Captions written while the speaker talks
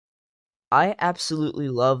I absolutely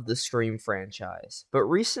love the Scream franchise, but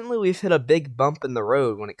recently we've hit a big bump in the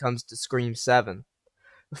road when it comes to Scream 7.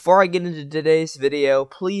 Before I get into today's video,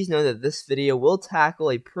 please know that this video will tackle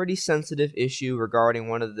a pretty sensitive issue regarding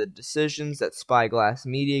one of the decisions that Spyglass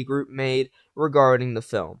Media Group made regarding the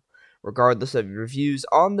film. Regardless of your views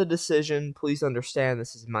on the decision, please understand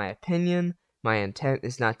this is my opinion. My intent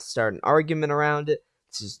is not to start an argument around it.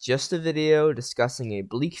 This is just a video discussing a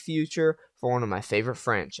bleak future for one of my favorite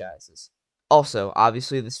franchises. Also,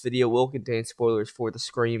 obviously this video will contain spoilers for the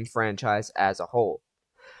Scream franchise as a whole.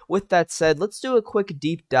 With that said, let's do a quick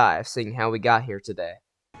deep dive seeing how we got here today.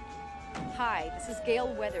 Hi, this is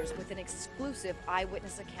Gail Weathers with an exclusive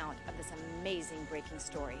eyewitness account of this amazing breaking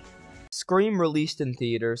story. Scream released in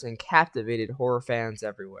theaters and captivated horror fans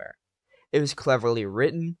everywhere. It was cleverly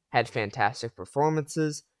written, had fantastic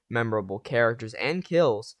performances, memorable characters and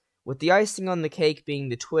kills, with the icing on the cake being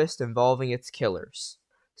the twist involving its killers.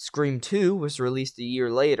 Scream 2 was released a year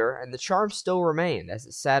later, and the charm still remained as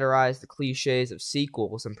it satirized the cliches of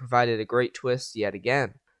sequels and provided a great twist yet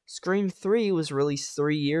again. Scream 3 was released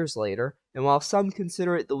 3 years later, and while some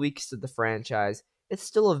consider it the weakest of the franchise, it's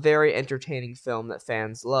still a very entertaining film that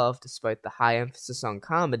fans love despite the high emphasis on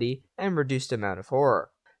comedy and reduced amount of horror.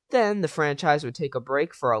 Then, the franchise would take a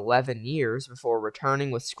break for 11 years before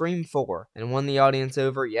returning with Scream 4 and won the audience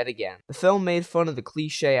over yet again. The film made fun of the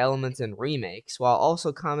cliche elements in remakes while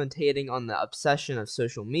also commentating on the obsession of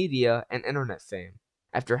social media and internet fame.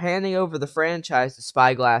 After handing over the franchise to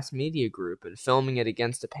Spyglass Media Group and filming it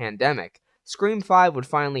against a pandemic, Scream 5 would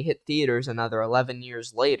finally hit theaters another 11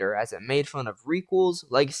 years later as it made fun of requels,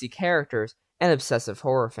 legacy characters, and obsessive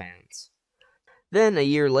horror fans. Then, a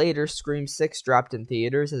year later, Scream 6 dropped in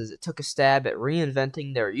theaters as it took a stab at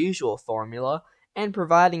reinventing their usual formula and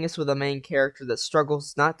providing us with a main character that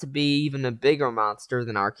struggles not to be even a bigger monster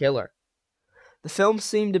than our killer. The film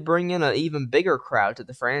seemed to bring in an even bigger crowd to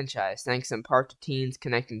the franchise, thanks in part to teens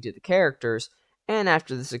connecting to the characters, and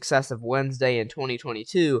after the success of Wednesday in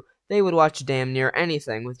 2022, they would watch damn near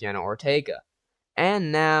anything with Jenna Ortega.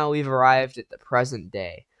 And now we've arrived at the present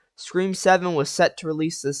day. Scream 7 was set to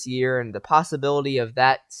release this year, and the possibility of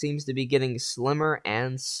that seems to be getting slimmer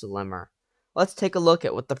and slimmer. Let's take a look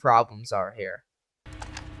at what the problems are here.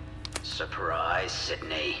 Surprise,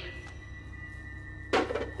 Sydney.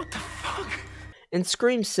 What the fuck? In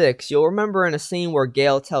Scream 6, you'll remember in a scene where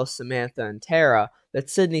Gail tells Samantha and Tara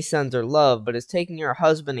that Sydney sends her love but is taking her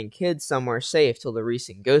husband and kids somewhere safe till the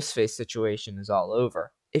recent Ghostface situation is all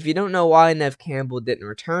over. If you don't know why Neve Campbell didn't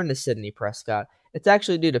return to Sidney Prescott, it's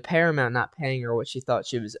actually due to Paramount not paying her what she thought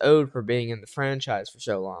she was owed for being in the franchise for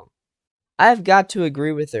so long. I've got to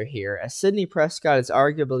agree with her here, as Sidney Prescott is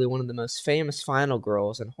arguably one of the most famous final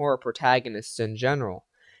girls and horror protagonists in general.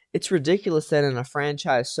 It's ridiculous that in a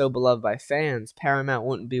franchise so beloved by fans, Paramount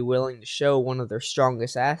wouldn't be willing to show one of their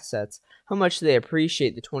strongest assets how much they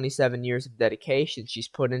appreciate the 27 years of dedication she's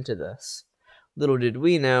put into this. Little did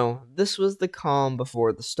we know, this was the calm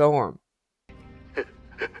before the storm.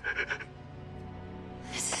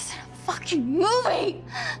 Movie!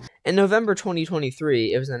 In November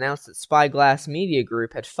 2023, it was announced that Spyglass Media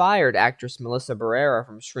Group had fired actress Melissa Barrera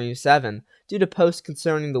from Scream 7 due to posts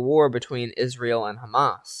concerning the war between Israel and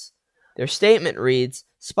Hamas. Their statement reads,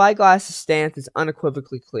 "Spyglass's stance is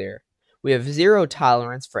unequivocally clear. We have zero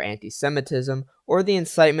tolerance for anti-Semitism or the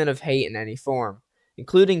incitement of hate in any form,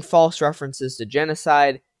 including false references to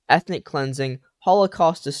genocide, ethnic cleansing,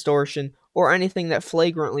 Holocaust distortion, or anything that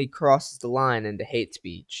flagrantly crosses the line into hate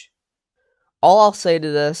speech." All I'll say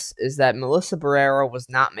to this is that Melissa Barrera was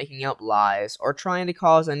not making up lies or trying to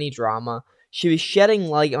cause any drama. She was shedding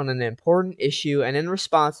light on an important issue, and in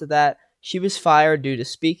response to that, she was fired due to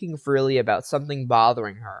speaking freely about something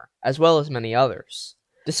bothering her, as well as many others.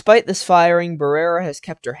 Despite this firing, Barrera has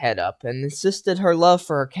kept her head up and insisted her love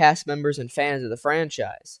for her cast members and fans of the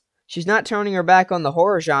franchise. She's not turning her back on the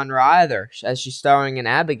horror genre either, as she's starring in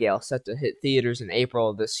Abigail, set to hit theaters in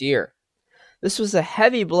April of this year. This was a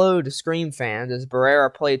heavy blow to Scream fans, as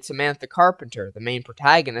Barrera played Samantha Carpenter, the main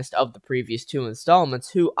protagonist of the previous 2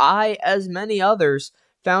 installments, who I, as many others,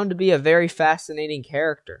 found to be a very fascinating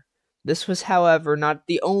character. This was, however, not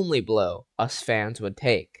the only blow us fans would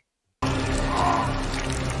take. I'm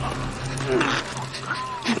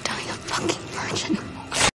dying a fucking virgin.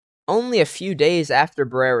 Only a few days after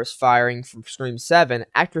Barrera's firing from Scream 7,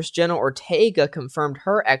 actress Jenna Ortega confirmed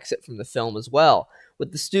her exit from the film as well,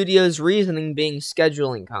 with the studio's reasoning being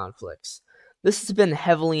scheduling conflicts. This has been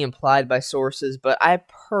heavily implied by sources, but I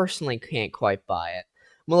personally can't quite buy it.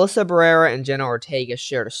 Melissa Barrera and Jenna Ortega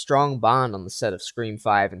shared a strong bond on the set of Scream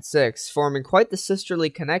 5 and 6, forming quite the sisterly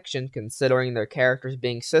connection considering their characters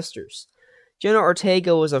being sisters. Jenna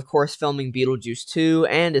Ortega was of course filming Beetlejuice 2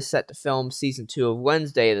 and is set to film Season 2 of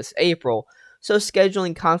Wednesday this April, so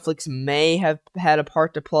scheduling conflicts may have had a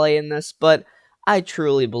part to play in this, but I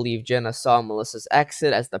truly believe Jenna saw Melissa's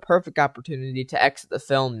exit as the perfect opportunity to exit the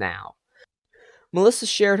film now. Melissa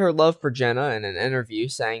shared her love for Jenna in an interview,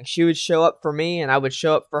 saying she would show up for me and I would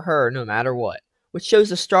show up for her no matter what, which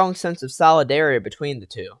shows a strong sense of solidarity between the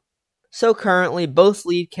two. So currently, both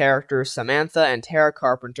lead characters, Samantha and Tara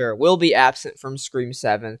Carpenter, will be absent from Scream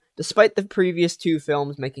 7, despite the previous two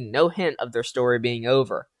films making no hint of their story being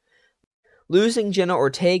over. Losing Jenna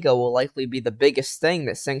Ortega will likely be the biggest thing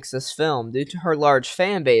that sinks this film due to her large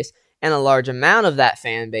fan base, and a large amount of that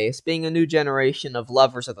fan base being a new generation of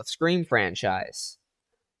lovers of the Scream franchise.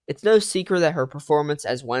 It's no secret that her performance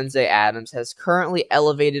as Wednesday Addams has currently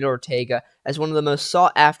elevated Ortega as one of the most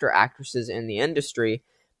sought-after actresses in the industry,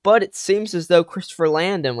 but it seems as though Christopher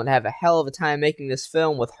Landon would have a hell of a time making this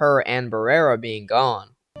film with her and Barrera being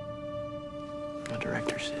gone. I'm a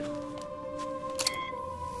director, Sid.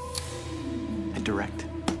 I direct.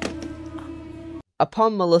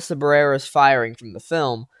 Upon Melissa Barrera's firing from the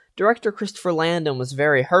film, director Christopher Landon was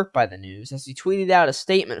very hurt by the news as he tweeted out a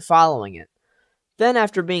statement following it. Then,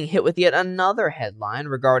 after being hit with yet another headline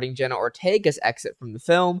regarding Jenna Ortega's exit from the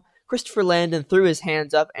film, Christopher Landon threw his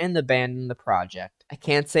hands up and abandoned the project. I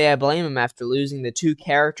can't say I blame him after losing the two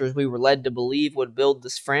characters we were led to believe would build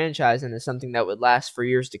this franchise into something that would last for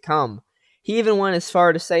years to come. He even went as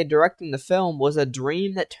far to say directing the film was a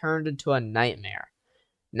dream that turned into a nightmare.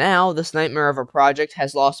 Now, this nightmare of a project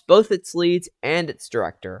has lost both its leads and its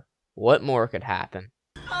director. What more could happen?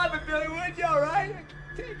 But Billy, would you alright? I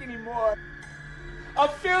can't take any more. I'm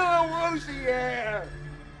feeling a little woozy here.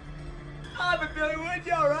 But Billy, would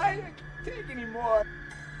you alright? I can't take any more.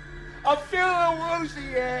 I'm feeling a little woozy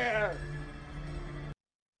here.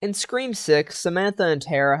 In Scream 6, Samantha and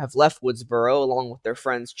Tara have left Woodsboro along with their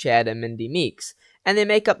friends Chad and Mindy Meeks, and they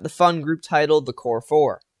make up the fun group titled the Core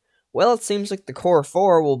Four. Well, it seems like the Core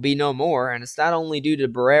Four will be no more, and it's not only due to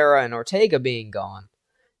Barrera and Ortega being gone.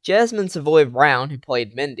 Jasmine Savoy Brown, who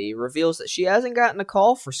played Mindy, reveals that she hasn't gotten a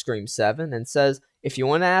call for Scream 7 and says, if you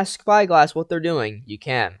want to ask Spyglass what they're doing, you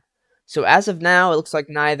can. So as of now, it looks like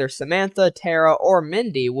neither Samantha, Tara, or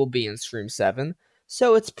Mindy will be in Scream 7,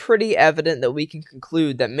 so it's pretty evident that we can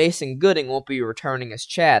conclude that Mason Gooding won't be returning as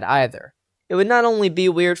Chad either. It would not only be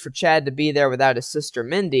weird for Chad to be there without his sister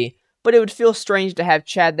Mindy, but it would feel strange to have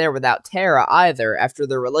Chad there without Tara either after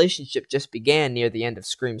their relationship just began near the end of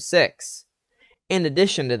Scream 6. In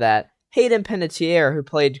addition to that, Hayden Panettiere, who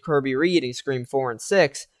played Kirby Reed in Scream 4 and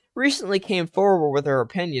 6, recently came forward with her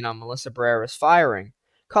opinion on Melissa Barrera's firing,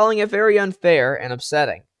 calling it very unfair and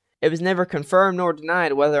upsetting. It was never confirmed nor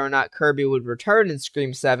denied whether or not Kirby would return in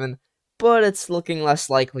Scream 7, but it's looking less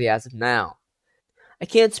likely as of now. I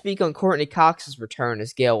can't speak on Courtney Cox's return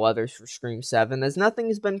as Gale Weathers for Scream 7, as nothing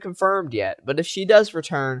has been confirmed yet, but if she does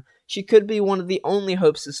return, she could be one of the only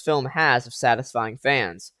hopes this film has of satisfying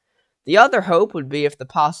fans. The other hope would be if the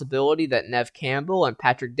possibility that Neve Campbell and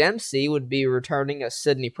Patrick Dempsey would be returning as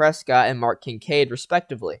Sidney Prescott and Mark Kincaid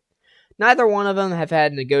respectively. Neither one of them have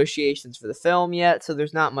had negotiations for the film yet, so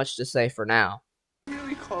there's not much to say for now.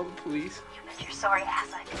 Really call the police? You're sorry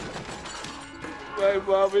ass. My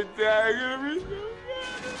mom and dad are gonna be so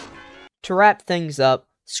mad. To wrap things up,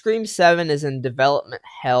 Scream 7 is in development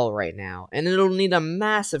hell right now, and it'll need a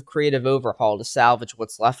massive creative overhaul to salvage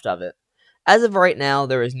what's left of it. As of right now,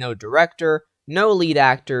 there is no director, no lead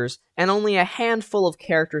actors, and only a handful of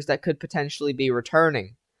characters that could potentially be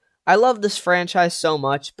returning. I love this franchise so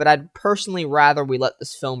much, but I'd personally rather we let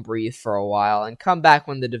this film breathe for a while and come back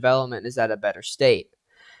when the development is at a better state.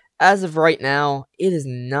 As of right now, it is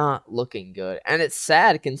not looking good, and it's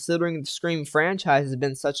sad considering the Scream franchise has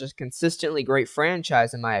been such a consistently great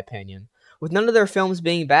franchise in my opinion, with none of their films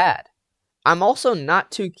being bad. I'm also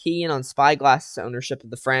not too keen on Spyglass's ownership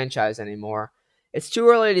of the franchise anymore. It's too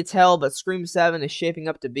early to tell, but Scream 7 is shaping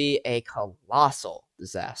up to be a colossal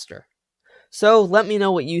disaster. So let me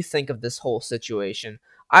know what you think of this whole situation.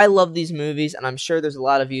 I love these movies, and I'm sure there's a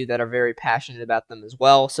lot of you that are very passionate about them as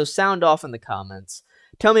well, so sound off in the comments.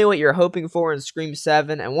 Tell me what you're hoping for in Scream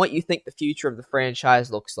 7 and what you think the future of the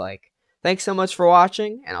franchise looks like. Thanks so much for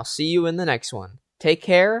watching, and I'll see you in the next one. Take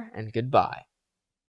care, and goodbye.